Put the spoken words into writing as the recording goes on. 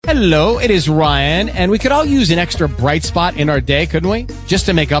Hello, it is Ryan, and we could all use an extra bright spot in our day, couldn't we? Just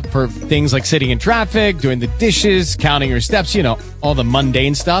to make up for things like sitting in traffic, doing the dishes, counting your steps, you know, all the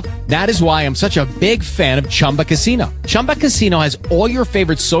mundane stuff. That is why I'm such a big fan of Chumba Casino. Chumba Casino has all your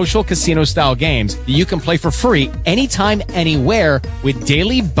favorite social casino-style games that you can play for free anytime, anywhere with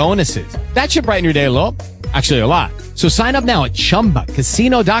daily bonuses. That should brighten your day a little. Actually, a lot. So sign up now at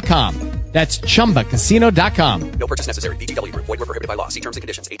ChumbaCasino.com. That's ChumbaCasino.com. No purchase necessary. VGW Group. Void where prohibited by law. See terms and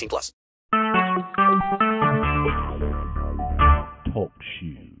conditions. 18+. Talk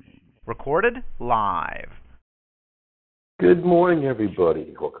shoes. Recorded live. Good morning,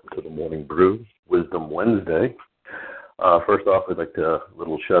 everybody. Welcome to the Morning Brew, Wisdom Wednesday. First off, I'd like to a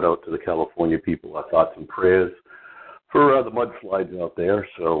little shout out to the California people. Our thoughts and prayers for the mudslides out there.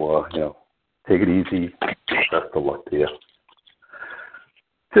 So, take it easy. Best of luck to you.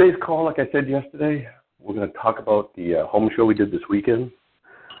 Today's call, like I said yesterday, we're going to talk about the home show we did this weekend.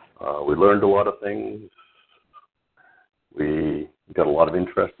 We learned a lot of things. We got a lot of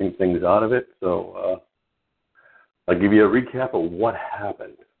interesting things out of it. So I'll give you a recap of what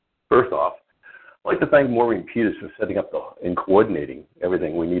happened. First off, I'd like to thank Maureen Peters for setting up and coordinating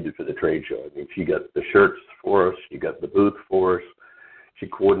everything we needed for the trade show. I mean, she got the shirts for us. She got the booth for us. She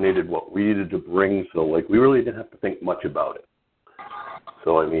coordinated what we needed to bring. So, we really didn't have to think much about it.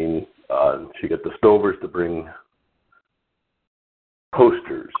 So, she got the Stovers to bring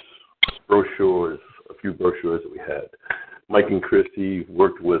posters, brochures, a few brochures that we had. Mike and Christy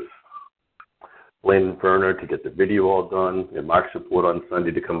worked with Blaine and Verner to get the video all done, and Mark's support on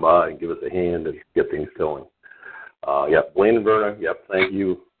Sunday to come by and give us a hand and get things going. Blaine and Verner, thank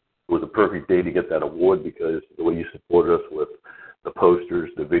you. It was a perfect day to get that award because the way you supported us with the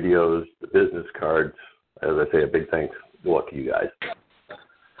posters, the videos, the business cards, as I say, a big thanks to you guys.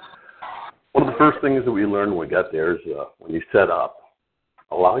 One of the first things that we learned when we got there is when you set up,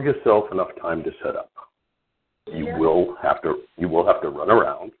 allow yourself enough time to set up. You will have to run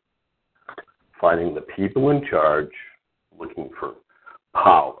around finding the people in charge, looking for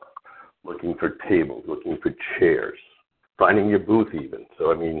power, looking for tables, looking for chairs, finding your booth even.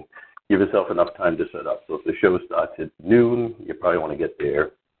 So, give yourself enough time to set up. So if the show starts at noon, you probably want to get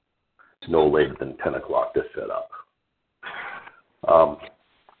there no later than 10 o'clock to set up.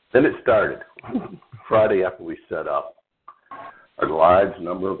 Then it started. Friday after we set up, a large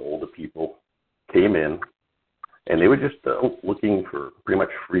number of older people came in, and they were just looking for pretty much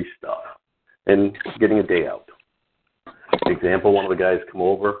free stuff and getting a day out. For example, one of the guys come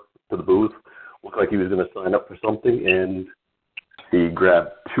over to the booth, looked like he was going to sign up for something, and he grabbed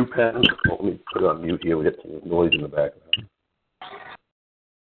 2 pens. Well, let me put it on mute here. We get some noise in the background.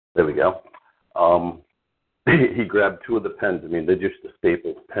 There we go. He grabbed 2 of the pens. They're just the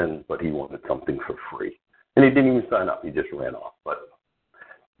Staples pens, but he wanted something for free. And he didn't even sign up. He just ran off. But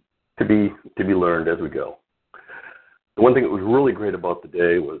to be learned as we go. The one thing that was really great about the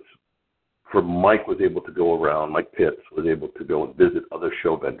day was Mike was able to go around, Mike Pitts was able to go and visit other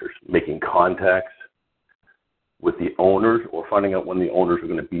show vendors, making contacts with the owners or finding out when the owners are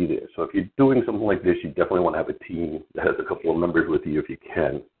going to be there. So if you're doing something like this, you definitely want to have a team that has a couple of members with you if you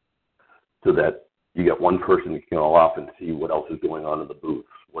can, so that you get one person that can go off and see what else is going on in the booth,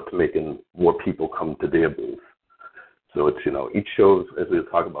 what's making more people come to their booth. So it's, each show, as we'll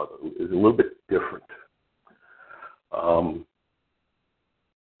talk about, is a little bit different.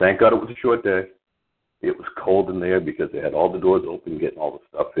 Thank God it was a short day. It was cold in there because they had all the doors open, getting all the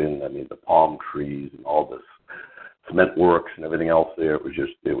stuff in. The palm trees and all this cement works and everything else there. It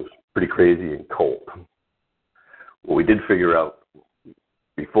was pretty crazy and cold. What we did figure out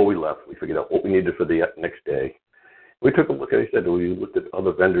before we left, we figured out what we needed for the next day. We took a look, as I said, we looked at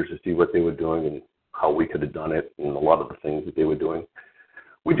other vendors to see what they were doing and how we could have done it and a lot of the things that they were doing.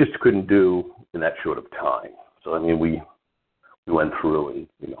 We just couldn't do in that short of time. So, we went through and,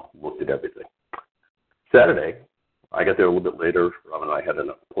 looked at everything. Saturday, I got there a little bit later. Rob and I had an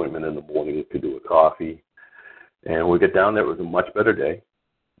appointment in the morning to do a coffee. And when we got down there, it was a much better day.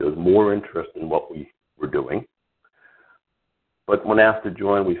 There was more interest in what we were doing. But when asked to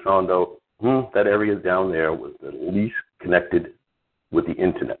join, we found out that area down there was the least connected with the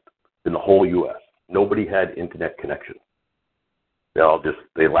Internet in the whole U.S. Nobody had Internet connection.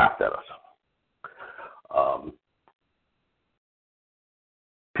 They laughed at us.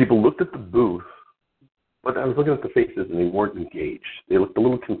 People looked at the booth, but I was looking at the faces and they weren't engaged. They looked a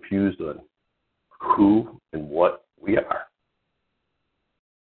little confused on who and what we are.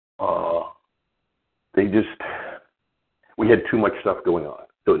 We had too much stuff going on,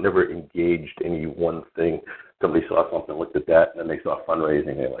 so it never engaged any one thing. Somebody saw something, looked at that, and then they saw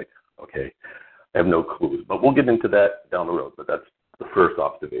fundraising. They're like, okay, I have no clues. But we'll get into that down the road, but that's the first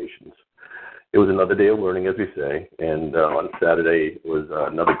observations. It was another day of learning, as we say, and on Saturday it was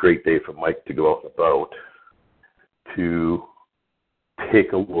another great day for Mike to go out and about to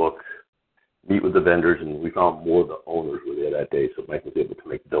take a look, meet with the vendors, and we found more of the owners were there that day, so Mike was able to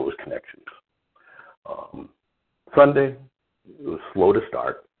make those connections. Sunday, it was slow to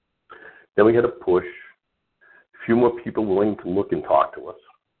start. Then we had a push, a few more people willing to look and talk to us.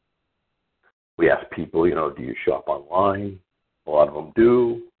 We asked people, do you shop online? A lot of them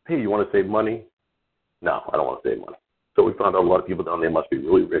do. Hey, you want to save money? No, I don't want to save money. So we found out a lot of people down there must be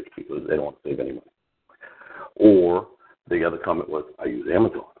really rich because they don't want to save any money. Or the other comment was, I use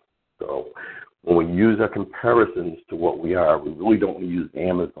Amazon. So when we use our comparisons to what we are, we really don't use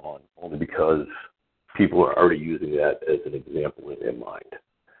Amazon only because people are already using that as an example in their mind.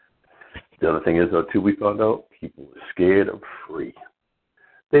 The other thing is, though, too, we found out people were scared of free.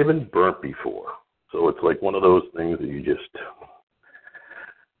 They've been burnt before. So it's like one of those things that you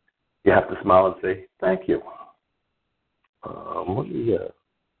have to smile and say, thank you. Let me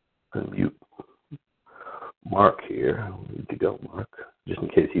unmute Mark here. We need to go, Mark, just in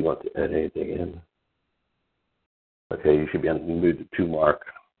case he wants to add anything in. Okay, you should be unmuted too, Mark.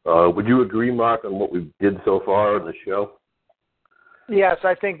 Would you agree, Mark, on what we did so far in the show? Yes,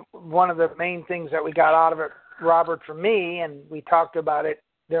 I think one of the main things that we got out of it, Robert, for me, and we talked about it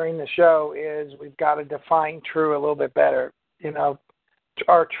during the show, is we've got to define true a little bit better,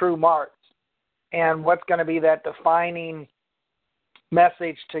 our true marks. And what's going to be that defining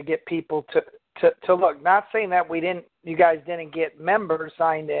message to get people to look. Not saying that you guys didn't get members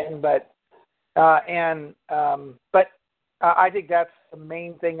signed in, but I think that's the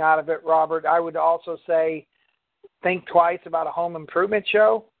main thing out of it, Robert. I would also say think twice about a home improvement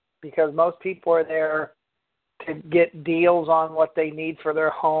show, because most people are there to get deals on what they need for their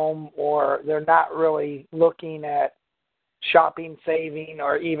home, or they're not really looking at shopping, saving,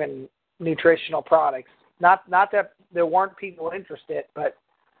 or even nutritional products. Not that there weren't people interested, but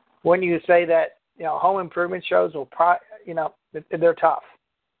when you say that, home improvement shows will they're tough.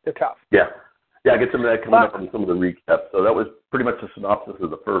 They're tough. Yeah. Yeah, I get some of that coming up from some of the recaps. So that was pretty much the synopsis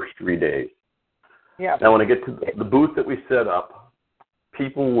of the first 3 days. Yeah. Now, when I get to the booth that we set up,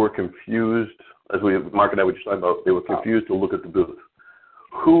 people were confused, as Mark and I were just talking about, they were confused to look at the booth.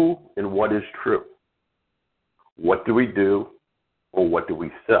 Who and what is true? What do we do, or what do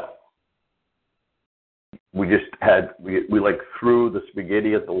we sell? We just we threw the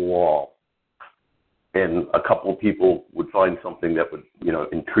spaghetti at the wall, and a couple of people would find something that would,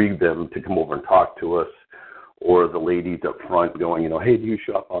 intrigue them to come over and talk to us, or the ladies up front going, hey, do you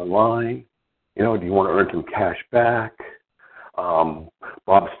shop online? Do you want to earn some cash back?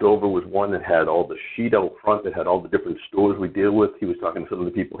 Bob Stover was one that had all the sheet out front that had all the different stores we deal with. He was talking to some of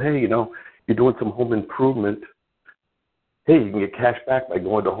the people, hey, you're doing some home improvement. Hey, you can get cash back by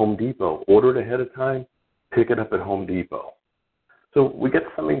going to Home Depot. Order it ahead of time, pick it up at Home Depot. So we get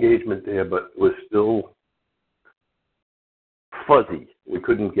some engagement there, but it was still fuzzy. We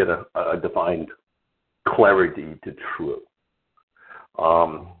couldn't get a defined clarity to true.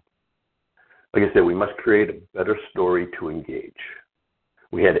 Like I said, we must create a better story to engage.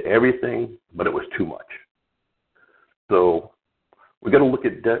 We had everything, but it was too much. So we got to look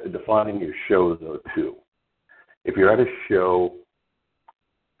at defining your shows, though, too. If you're at a show,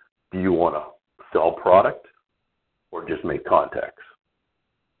 do you want to sell product or just make contacts?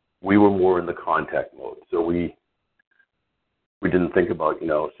 We were more in the contact mode, so we didn't think about,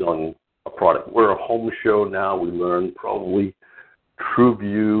 selling a product. We're a home show now. We learned probably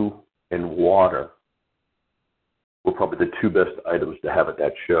TrueView and water were probably the two best items to have at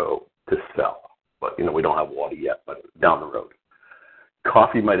that show to sell. But, we don't have water yet, but down the road.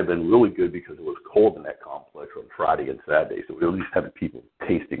 Coffee might have been really good because it was cold in that complex on Friday and Saturday, so we at least had people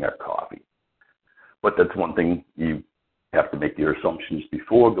tasting our coffee. But that's one thing you have to make your assumptions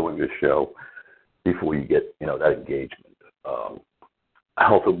before going to a show, before you get, that engagement.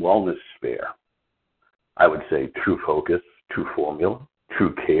 Health and wellness fair. I would say True Focus, True Formula,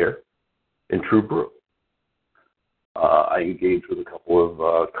 True Care, and True Brew. I engaged with a couple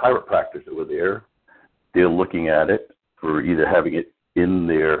of chiropractors that were there. They're looking at it for either having it in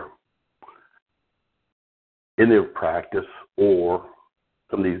their practice, or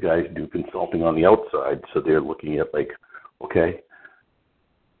some of these guys do consulting on the outside, so they're looking at okay,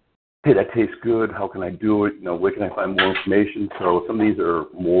 hey, that tastes good, how can I do it, where can I find more information? So some of these are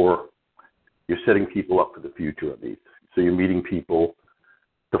more, you're setting people up for the future of these. So you're meeting people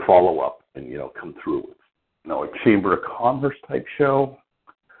to follow up and, come through with. A Chamber of Commerce type show,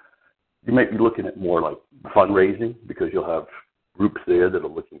 you might be looking at more like fundraising, because you'll have groups there that are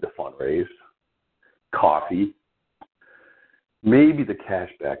looking to fundraise. Coffee. maybe the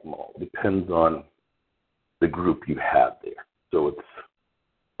cashback mall. Depends on the group you have there. So it's,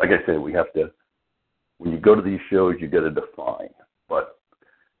 like I said, we have to, when you go to these shows, you got to define. But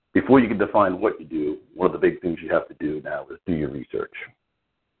before you can define what you do, one of the big things you have to do now is do your research.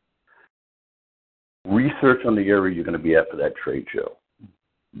 Research on the area you're going to be at for that trade show.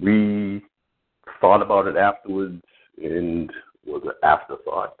 We thought about it afterwards and was an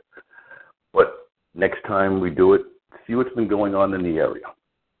afterthought. But next time we do it, see what's been going on in the area.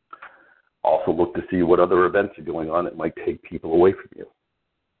 Also look to see what other events are going on that might take people away from you.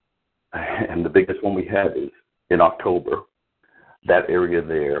 And the biggest one we had is in October. That area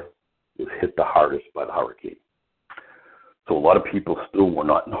there was hit the hardest by the hurricane. So a lot of people still were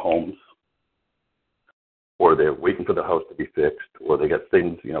not in homes, or they're waiting for the house to be fixed, or they got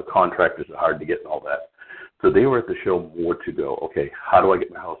things, contractors are hard to get and all that. So they were at the show more to go, okay, how do I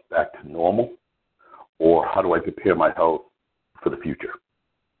get my house back to normal, or how do I prepare my house for the future?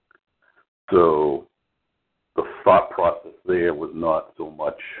 So the thought process there was not so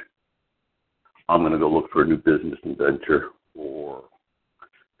much, I'm going to go look for a new business and venture, or,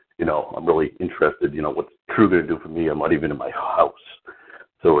 I'm really interested, what's True going to do for me? I'm not even in my house.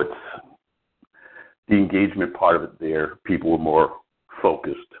 So it's the engagement part of it there. People were more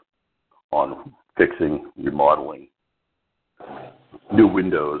focused on fixing, remodeling, new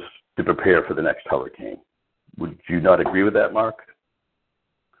windows to prepare for the next hurricane. Would you not agree with that, Mark?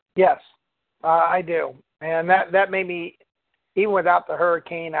 Yes, I do. And that made me, even without the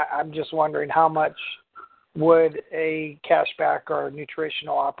hurricane, I'm just wondering how much would a cashback or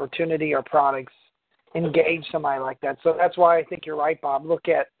nutritional opportunity or products engage somebody like that. So that's why I think you're right, Bob. Look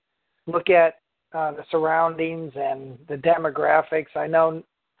at the surroundings and the demographics. I know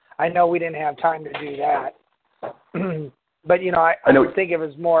we didn't have time to do that. But, I would think it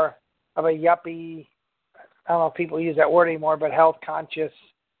was more of a yuppie, I don't know if people use that word anymore, but health conscious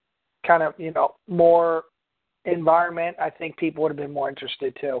kind of, more environment. I think people would have been more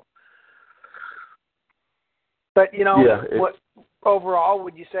interested too. But, what overall,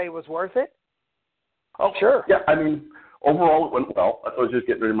 would you say it was worth it? Oh, sure. Yeah, overall it went well. I was just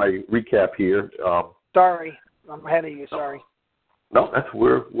getting ready to my recap here. Sorry, I'm ahead of you. Sorry. No, that's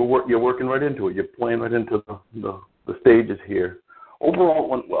you're working right into it. You're playing right into the stages here. Overall, it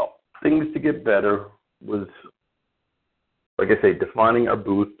went well. Things to get better was, like I say, defining our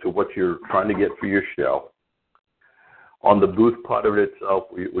booth to what you're trying to get for your show. On the booth part of it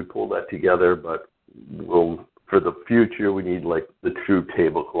itself, we pulled that together, but for the future, we need like the true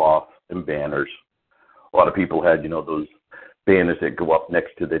tablecloth and banners. A lot of people had, those banners that go up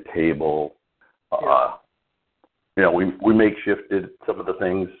next to the table. We makeshifted some of the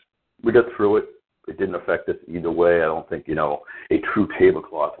things. We got through it. It didn't affect us either way. I don't think, a true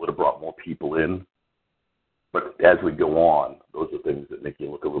tablecloth would have brought more people in. But as we go on, those are things that make you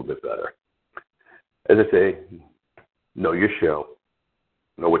look a little bit better. As I say, know your show.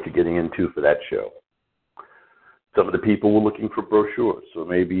 Know what you're getting into for that show. Some of the people were looking for brochures, so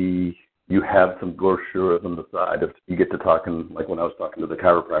maybe you have some brochures on the side. If you get to talking, like when I was talking to the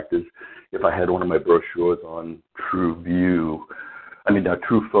chiropractors, if I had one of my brochures on True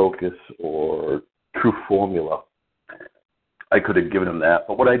Focus or True Formula, I could have given them that.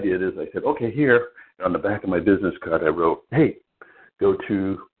 But what I did is I said, okay, here on the back of my business card, I wrote, hey, go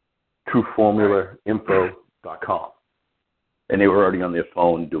to trueformulainfo.com. And they were already on their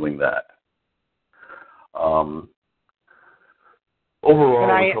phone doing that.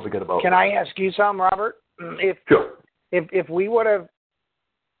 Overall, we probably got about... Can I ask you something, Robert? Sure. If we would have...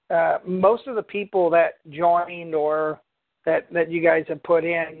 most of the people that joined or that you guys have put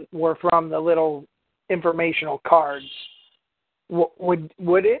in were from the little informational cards. Would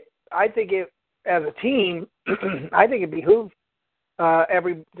it? I think it, as a team, I think it'd behoove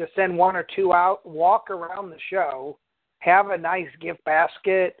to send one or two out, walk around the show, have a nice gift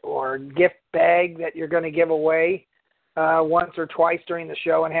basket or gift bag that you're going to give away once or twice during the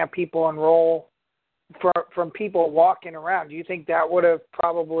show, and have people enroll from people walking around. Do you think that would have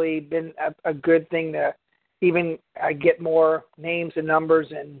probably been a good thing to even get more names and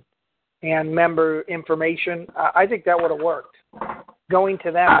numbers and member information? I think that would have worked, going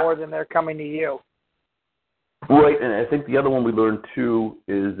to them more than they're coming to you. Right, and I think the other one we learned too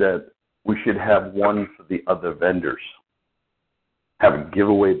is that we should have one for the other vendors. Have a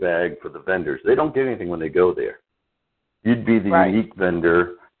giveaway bag for the vendors. They don't get anything when they go there. You'd be the unique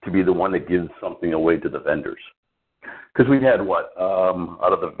vendor to be the one that gives something away to the vendors. Because we had out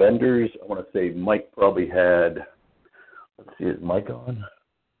of the vendors, I want to say Mike probably had, let's see, is Mike on?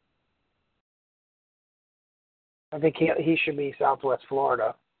 I think he should be Southwest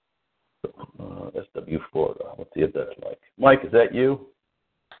Florida. SW Florida. Let's see if that's Mike. Mike, is that you?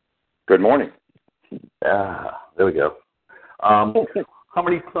 Good morning. Ah, there we go. How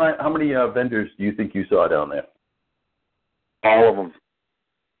many vendors do you think you saw down there? All of them.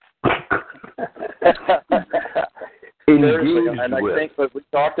 And I think what we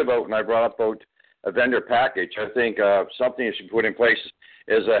talked about when I brought up about a vendor package, I think something you should put in place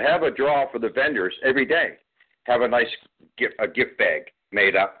is have a draw for the vendors every day. Have a nice gift bag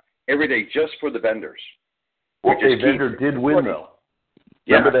made up every day just for the vendors. Well, a vendor did win, though.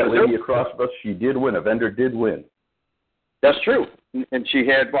 Yeah, remember that lady across from us? She did win. A vendor did win. That's true. And she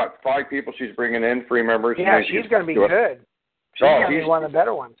had, 5 people she's bringing in, free members. Yeah, she's going to be good. She's going to be one of the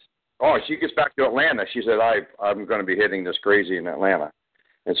better ones. Oh, she gets back to Atlanta. She said, I'm going to be hitting this crazy in Atlanta.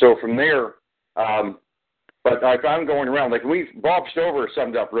 And so from there, but I found going around, Bob Stover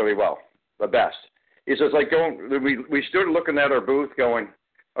summed up really well, the best. He says, we stood looking at our booth going,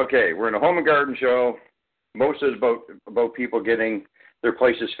 okay, we're in a home and garden show. Most of it's about people getting their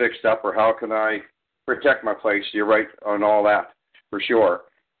places fixed up, or how can I protect my place. You're right on all that, for sure.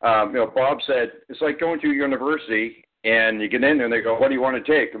 Bob said, it's like going to a university, and you get in there and they go, what do you want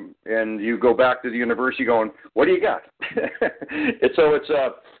to take? And you go back to the university going, what do you got? And so it's,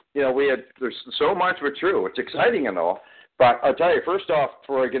 there's so much but true. It's exciting and all. But I'll tell you, first off,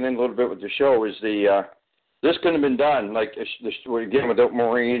 before I get in a little bit with the show, is this couldn't have been done, again, without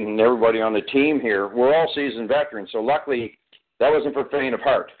Maureen and everybody on the team here. We're all seasoned veterans, so luckily that wasn't for faint of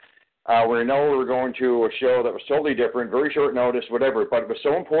heart. We know we were going to a show that was totally different, very short notice, whatever, but it was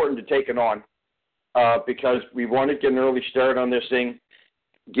so important to take it on because we wanted to get an early start on this thing,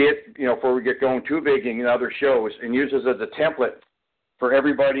 before we get going too big in other shows, and use this as a template for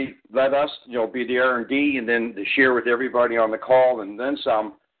everybody. Let us, be the R&D, and then to share with everybody on the call, and then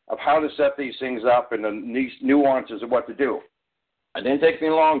some, of how to set these things up and these nuances of what to do. It didn't take me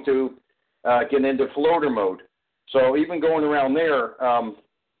long to get into floater mode. So even going around there,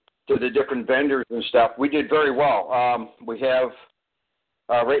 to the different vendors and stuff, we did very well. We have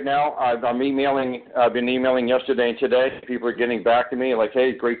right now. I've been emailing yesterday and today. People are getting back to me like,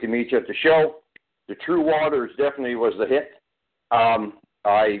 "Hey, great to meet you at the show." The True Waters definitely was the hit.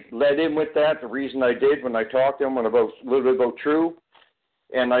 I led in with that. The reason I did when I talked to them a little bit about True,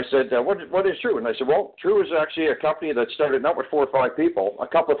 and I said, "What is True?" And I said, "Well, True is actually a company that started not with 4 or 5 people, a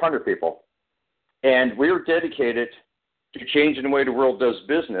couple of hundred people, and we're dedicated to changing the way the world does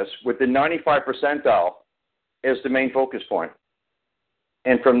business with the 95 percentile as the main focus point.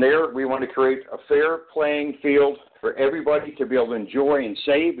 And from there, we want to create a fair playing field for everybody to be able to enjoy and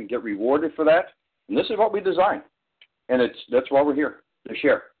save and get rewarded for that. And this is what we designed. And that's why we're here, to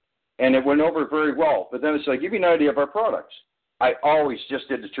share. And it went over very well. But then it's like, give you an idea of our products. I always just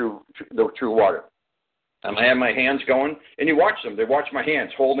did the True Water. And I had my hands going, and you watch them. They watch my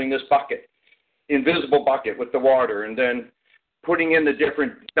hands holding this bucket. Invisible bucket with the water, and then putting in the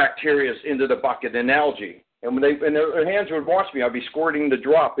different bacteria into the bucket and algae. And when their hands would watch me, I'd be squirting the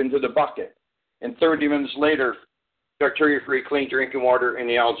drop into the bucket. And 30 minutes later, bacteria-free, clean drinking water, and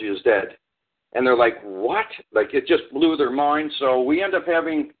the algae is dead. And they're like, what? It just blew their mind. So we end up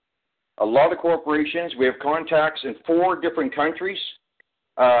having a lot of corporations. We have contacts in 4 different countries,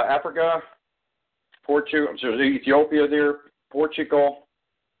 Africa, Ethiopia there, Portugal,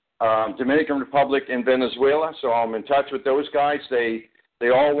 Dominican Republic, and Venezuela. So I'm in touch with those guys. They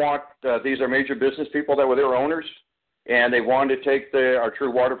all want, these are major business people that were their owners, and they wanted to take our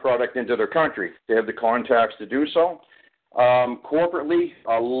True Water product into their country. They have the contacts to do so. Corporately,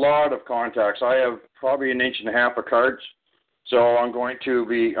 a lot of contacts. I have probably 1.5 inches of cards. So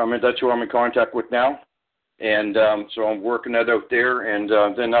that's who I'm in contact with now. And so I'm working that out there.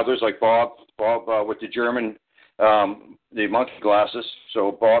 And then others like Bob with the German, the monkey glasses.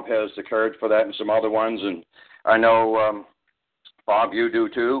 So Bob has the card for that and some other ones. And I know, Bob, you do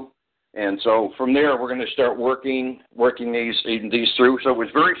too. And so from there, we're going to start working these through. So it was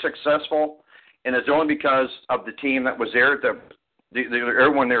very successful. And it's only because of the team that was there.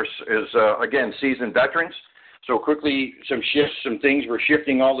 Everyone there is again, seasoned veterans. So quickly, some things were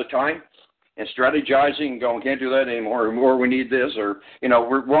shifting all the time and strategizing and going, can't do that anymore, or we need this, or, we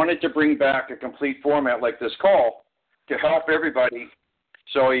wanted to bring back a complete format like this call to help everybody.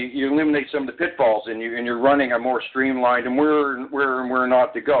 So you eliminate some of the pitfalls, and you're running a more streamlined, and we're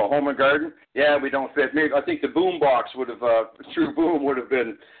not to go. Home and garden, yeah, we don't fit. Maybe I think the boom box True Boom would have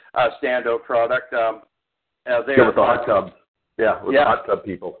been a standout product. With the hot tub. Yeah, with the hot tub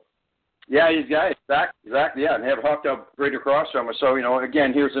people. Yeah, exactly. Yeah, and have a hot tub right across from us. So,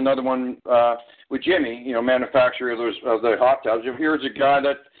 again, here's another one with Jimmy, manufacturer of the hot tubs. Here's a guy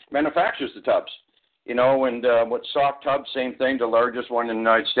that manufactures the tubs. you know, and with Soft Tub, same thing, the largest one in the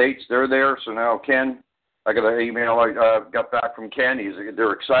United States. They're there. So now Ken, I got an email I got back from Ken.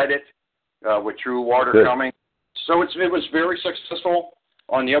 They're excited with True Water coming. So it was very successful.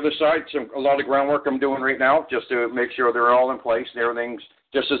 On the other side, a lot of groundwork I'm doing right now just to make sure they're all in place and everything's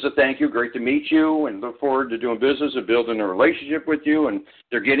just as a thank you. Great to meet you and look forward to doing business and building a relationship with you. And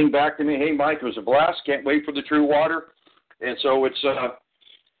they're getting back to me, hey, Mike, it was a blast. Can't wait for the True Water. And so it's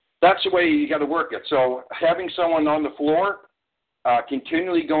that's the way you got to work it. So having someone on the floor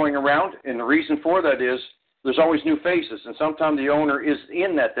continually going around, and the reason for that is there's always new faces, and sometimes the owner is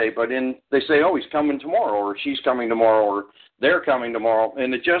in that day, but they say, oh, he's coming tomorrow, or she's coming tomorrow, or they're coming tomorrow,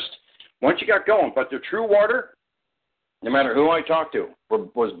 and it just, once you got going, but the True Water, no matter who I talked to,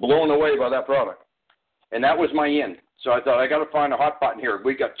 was blown away by that product, and that was my end. So I thought, I got to find a hot button here.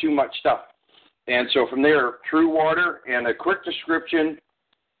 We got too much stuff. And so from there, True Water and a quick description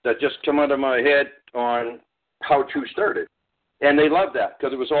that just come out of my head on how True started. And they loved that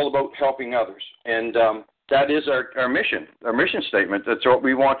because it was all about helping others. And that is our mission statement. That's what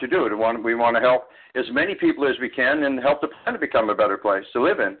we want to do. We want to help as many people as we can and help the planet become a better place to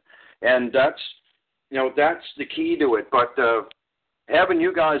live in. And that's the key to it. But having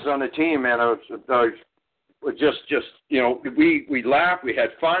you guys on the team, man, we laughed, we had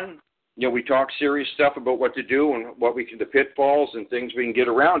fun. We talked serious stuff about what to do and the pitfalls and things we can get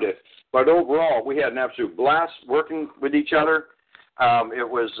around it. But overall, we had an absolute blast working with each other. It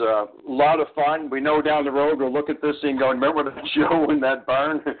was a lot of fun. We know down the road we'll look at this thing going, remember that show in that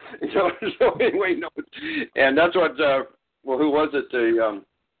barn? So anyway, and that's what, who was it?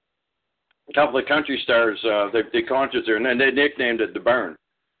 A couple of country stars, they concerts there, and then they nicknamed it the barn.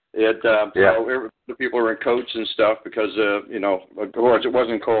 The people were in coats and stuff because, of course, it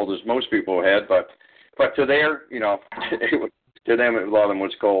wasn't cold as most people had, but to there, to them, a lot of them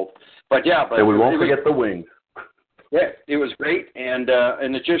was cold. But yeah, and we won't forget the wings. Yeah, it was great, and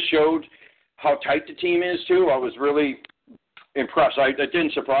it just showed how tight the team is too. I was really impressed. It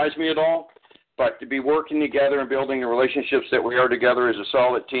didn't surprise me at all, but to be working together and building the relationships that we are together as a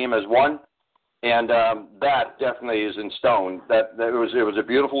solid team as one, and that definitely is in stone. That it was a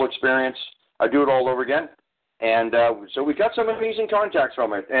beautiful experience. I do it all over again, and so we got some amazing contacts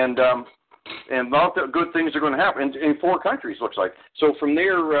from it, and a lot of good things are going to happen in 4 countries. Looks like. So from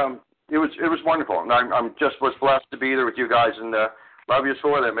there. It was wonderful, and I'm just was blessed to be there with you guys, and love you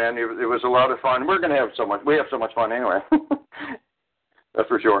for that, man. It was a lot of fun. We have so much fun anyway. That's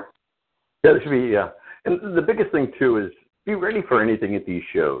for sure. Yeah, it should be. And the biggest thing too is be ready for anything at these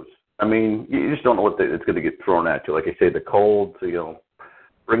shows. I mean, you just don't know it's going to get thrown at you. Like I say, the cold,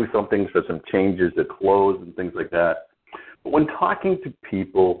 bring something for some changes to clothes and things like that. But when talking to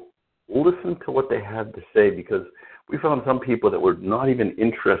people, listen to what they have to say, because we found some people that were not even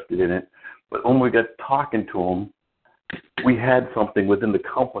interested in it, but when we got talking to them, we had something within the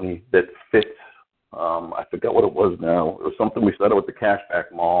company that fits. I forgot what it was now. It was something we started with the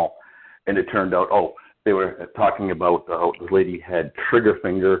Cashback Mall, and it turned out, they were talking about how this lady had trigger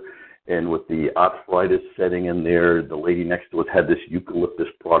finger, and with the arthritis setting in there, the lady next to us had this eucalyptus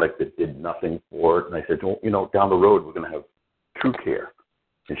product that did nothing for it. And I said, well, down the road, we're going to have True Care.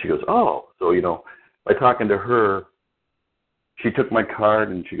 And she goes, so, by talking to her, she took my card,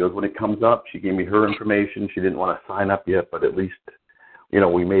 and she goes, when it comes up, she gave me her information. She didn't want to sign up yet, but at least,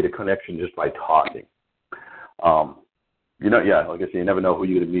 we made a connection just by talking. Like I said, you never know who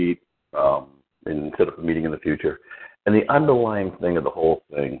you're going to meet and set up a meeting in the future. And the underlying thing of the whole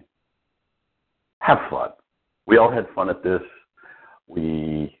thing, have fun. We all had fun at this.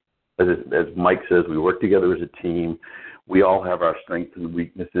 As Mike says, we work together as a team. We all have our strengths and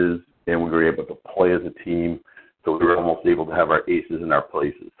weaknesses, and we were able to play as a team. So we were almost able to have our aces in our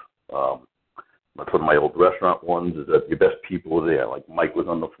places. That's one of my old restaurant ones, is that your best people were there. Like Mike was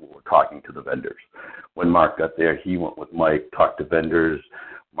on the floor talking to the vendors. When Mark got there, he went with Mike, talked to vendors.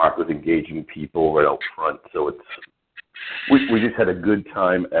 Mark was engaging people right out front. So we just had a good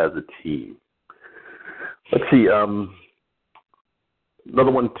time as a team. Let's see. Another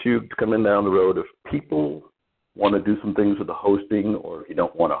one, too, coming down the road. If people want to do some things with the hosting, or if you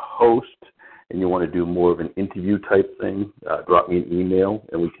don't want to host and you want to do more of an interview type thing, drop me an email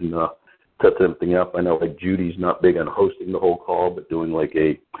and we can set something up. I know like Judy's not big on hosting the whole call, but doing like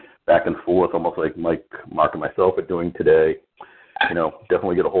a back and forth, almost like Mike, Mark, and myself are doing today.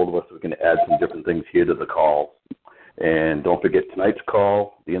 Definitely get a hold of us so we can add some different things here to the call. And don't forget tonight's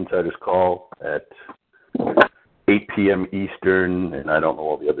call, the Insider's Call at 8 p.m. Eastern, and I don't know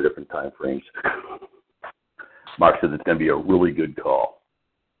all the other different time frames. Mark says it's going to be a really good call.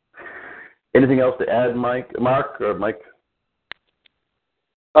 Anything else to add, Mark or Mike?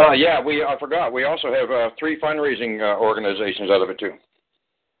 I forgot. We also have 3 fundraising organizations out of it, too.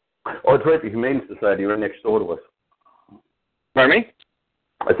 Oh, it's right, the Humane Society right next door to us. Pardon me?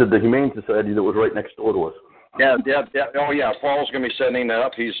 I said the Humane Society that was right next door to us. Yeah. Oh, yeah. Paul's going to be setting that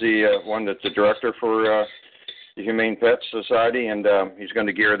up. He's the one that's the director for the Humane Pet Society, and he's going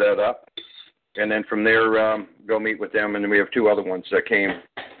to gear that up. And then from there, go meet with them. And then we have 2 other ones that came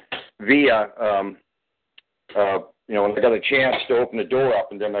via, when I got a chance to open the door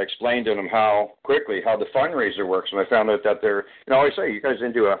up, and then I explained to them how the fundraiser works. And I found out that they're, I say, you guys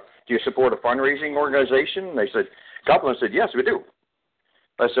do you support a fundraising organization? And they said, a couple of them said, yes, we do.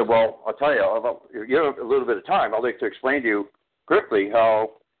 I said, well, I'll tell you, you have a little bit of time. I'd like to explain to you quickly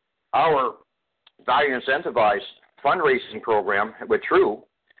how our value incentivized fundraising program with BREW,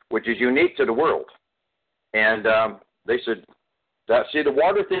 which is unique to the world. And they said, the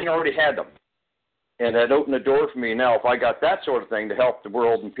water thing already had them. And that opened the door for me. Now, if I got that sort of thing to help the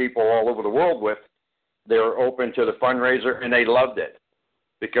world and people all over the world with, they're open to the fundraiser, and they loved it.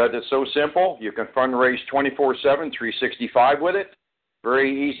 Because it's so simple. You can fundraise 24/7, 365 with it.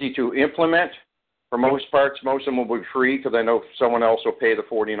 Very easy to implement. For most parts, most of them will be free because I know someone else will pay the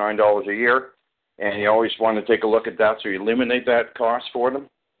 $49 a year. And you always want to take a look at that so you eliminate that cost for them.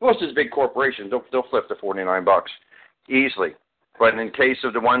 Most of these big corporations, they'll flip the $49 easily. But in case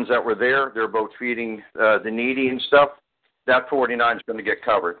of the ones that were there, they're both feeding the needy and stuff, that $49 is going to get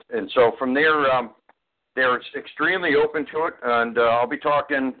covered. And so from there, they're extremely open to it. And I'll be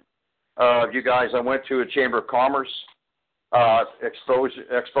talking, you guys, I went to a Chamber of Commerce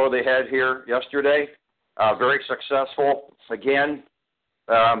expo they had here yesterday. Very successful. Again,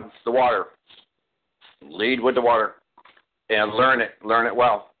 the water. Lead with the water and learn it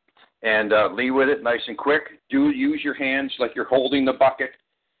well. And lead with it nice and quick. Do use your hands like you're holding the bucket.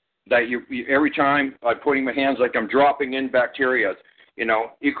 That you every time I'm putting my hands like I'm dropping in bacteria, E.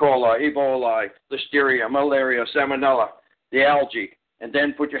 coli, Ebola, Listeria, malaria, Salmonella, the algae, and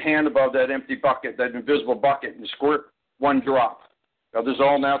then put your hand above that empty bucket, that invisible bucket, and squirt 1 drop. Now, this is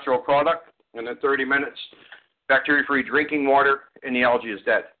all natural product, and in 30 minutes, bacteria-free drinking water, and the algae is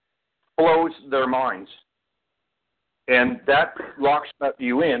dead. Blows their minds. And that locks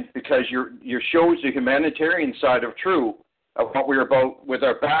you in because you shows the humanitarian side of BREW of what we're about with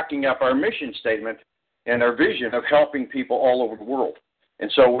our backing up our mission statement and our vision of helping people all over the world.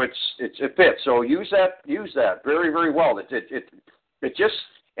 And so it fits. So use that very, very well. It just,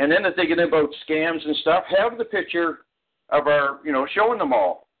 and then if they get about scams and stuff, have the picture of our, showing them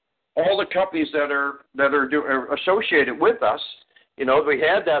all the companies that are associated with us. We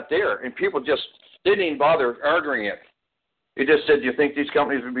had that there, and people just didn't even bother arguing it. He just said, do you think these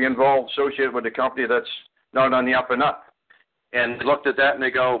companies would be involved, associated with a company that's not on the up and up? And they looked at that and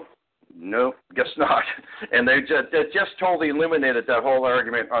they go, no, guess not. And they just totally eliminated that whole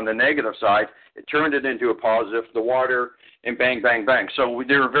argument on the negative side. It turned it into a positive, the water, and bang, bang, bang. So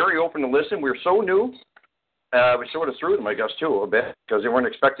they were very open to listen. We were so new. We sort of threw them, I guess, too, a little bit, because they weren't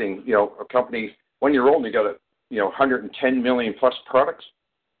expecting, a company, 1 year old, and you got 110 million plus products.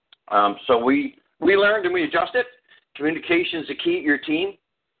 So we learned and we adjusted. Communication is the key at your team.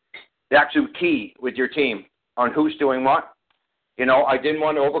 The absolute key with your team on who's doing what. I didn't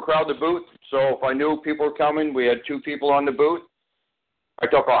want to overcrowd the booth, so if I knew people were coming, we had 2 people on the booth, I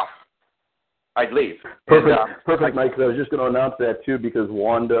took off. I'd leave. Perfect, Mike. I was just going to announce that, too, because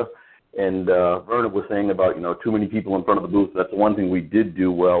Wanda and Vernon was saying about, too many people in front of the booth. That's the one thing we did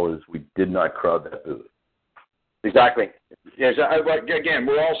do well is we did not crowd that booth. Exactly. Yes. Again,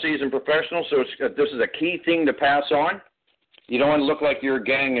 we're all seasoned professionals, so this is a key thing to pass on. You don't want to look like you're a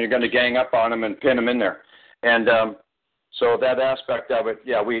gang and you're going to gang up on them and pin them in there. And so that aspect of it,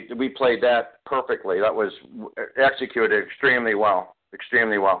 we played that perfectly. That was executed extremely well.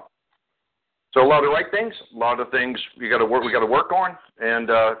 So a lot of right things, a lot of things we got to work on, and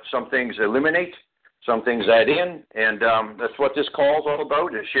some things eliminate, some things add in, and that's what this call is all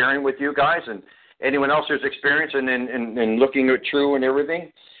about, is sharing with you guys and anyone else who's experienced in looking at BREW and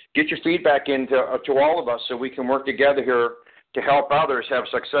everything. Get your feedback into to all of us so we can work together here to help others have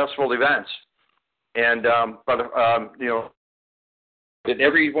successful events. And that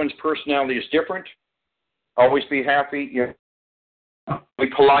everyone's personality is different. Always be happy. Be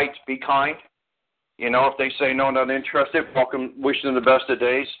polite. Be kind. If they say no, not interested, welcome. Wish them the best of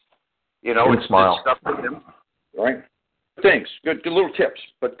days. And smile. It's stuff for them. Right. Thanks. Good little tips,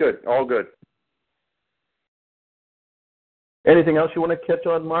 but good. All good. Anything else you want to catch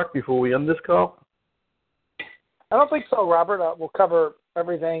on, Mark, before we end this call? I don't think so, Robert. We'll cover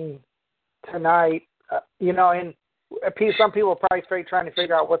everything tonight. And some people are probably trying to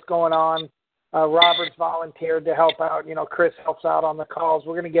figure out what's going on Robert's volunteered to help out. Chris helps out on the calls.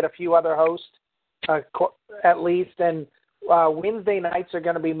 We're going to get a few other hosts at least. And Wednesday nights are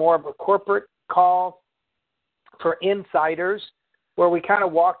going to be more of a corporate call for insiders where we kind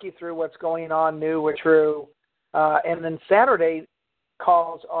of walk you through what's going on new with BREW. And then Saturday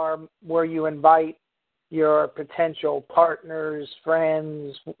calls are where you invite your potential partners,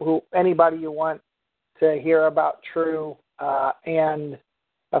 friends, anybody you want to hear about BREW. And,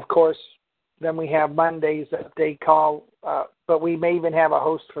 of course, then we have Mondays that they call, but we may even have a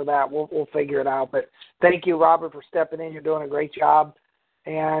host for that. We'll figure it out. But thank you, Robert, for stepping in. You're doing a great job.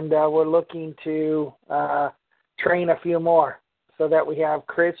 And we're looking to train a few more so that we have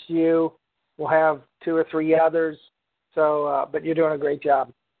Chris, we'll have 2 or 3 others. So, but you're doing a great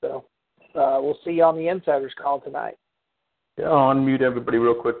job. So we'll see you on the Insiders call tonight. Yeah, I'll unmute everybody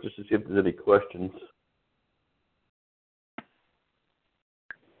real quick just to see if there's any questions.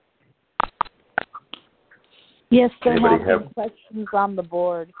 Yes, there have been questions on the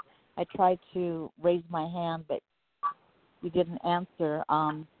board. I tried to raise my hand, but you didn't answer.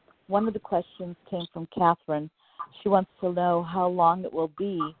 One of the questions came from Catherine. She wants to know how long it will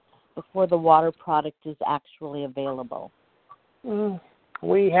be before the water product is actually available.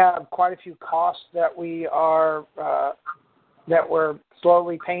 We have quite a few costs that we are that we're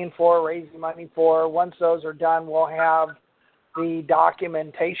slowly paying for, raising money for. Once those are done, we'll have the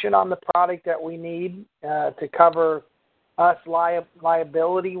documentation on the product that we need to cover us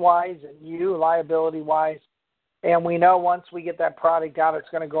liability-wise and you liability-wise. And we know once we get that product out, it's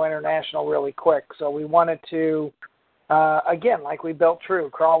going to go international really quick. So we wanted to, again, like we built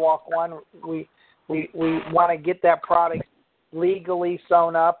BREW, Crawl Walk One, we want to get that product legally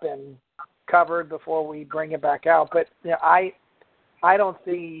sewn up and covered before we bring it back out. But I don't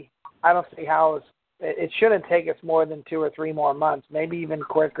see how it shouldn't take us more than 2 or 3 more months, maybe even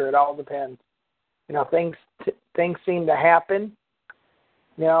quicker. It all depends. Things seem to happen,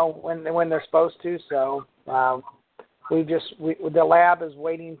 when they're supposed to. So the lab is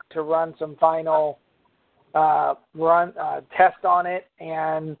waiting to run some final test on it,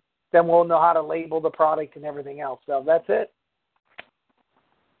 and then we'll know how to label the product and everything else. So that's it.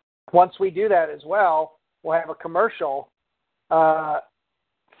 Once we do that as well, we'll have a commercial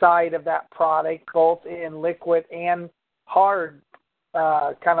side of that product, both in liquid and hard,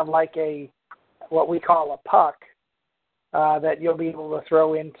 kind of like what we call a puck, that you'll be able to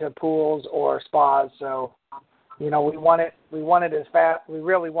throw into pools or spas. So, we want it as fast. We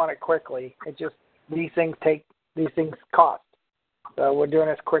really want it quickly. It just these things cost. So we're doing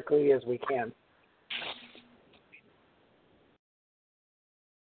it as quickly as we can.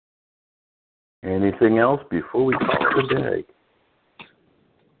 Anything else before we call it a day?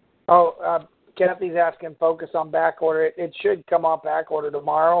 Kathy's asking focus on back order. It should come off back order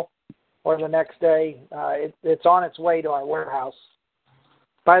tomorrow or the next day. It's on its way to our warehouse.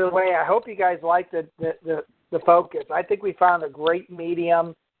 By the way, I hope you guys like the focus. I think we found a great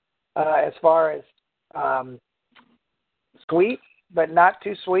medium as far as sweet, but not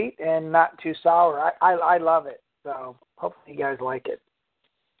too sweet and not too sour. I love it. So hopefully you guys like it.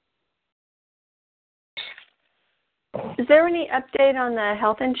 Is there any update on the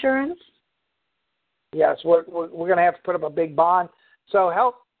health insurance? Yes, we're going to have to put up a big bond. So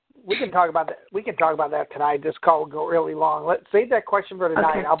we can talk about that. We can talk about that tonight. This call will go really long. Let's save that question for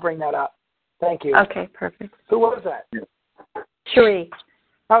tonight. Okay. I'll bring that up. Thank you. Okay, perfect. Who was that? Cherie.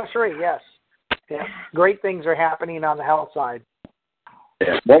 Oh, Cherie, yes. Yeah. Great things are happening on the health side.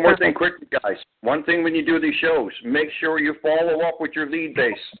 Yeah. One more thing quickly, guys. One thing when you do these shows, make sure you follow up with your lead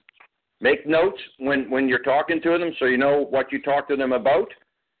base. Make notes when you're talking to them so you know what you talked to them about.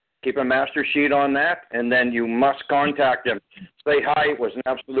 Keep a master sheet on that, and then you must contact them. Say hi. It was an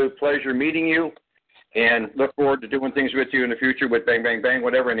absolute pleasure meeting you, and look forward to doing things with you in the future with Bang, Bang, Bang,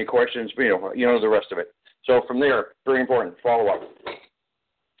 whatever, any questions, you know the rest of it. So from there, very important, follow up.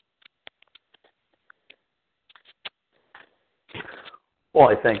 Well,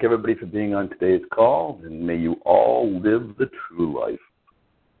 I thank everybody for being on today's call, and may you all live the true life.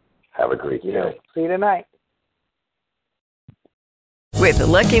 Have a great day. See you tonight. With the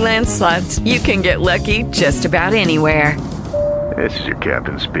Lucky Land Slots, you can get lucky just about anywhere. This is your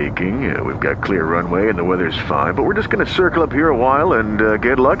captain speaking. We've got clear runway and the weather's fine, but we're just going to circle up here a while and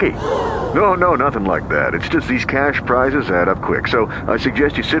get lucky. No, nothing like that. It's just these cash prizes add up quick. So I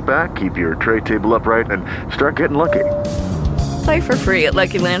suggest you sit back, keep your tray table upright, and start getting lucky. Play for free at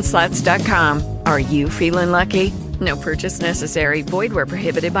LuckyLandSlots.com. Are you feeling lucky? No purchase necessary. Void where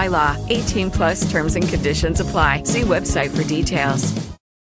prohibited by law. 18+ terms and conditions apply. See website for details.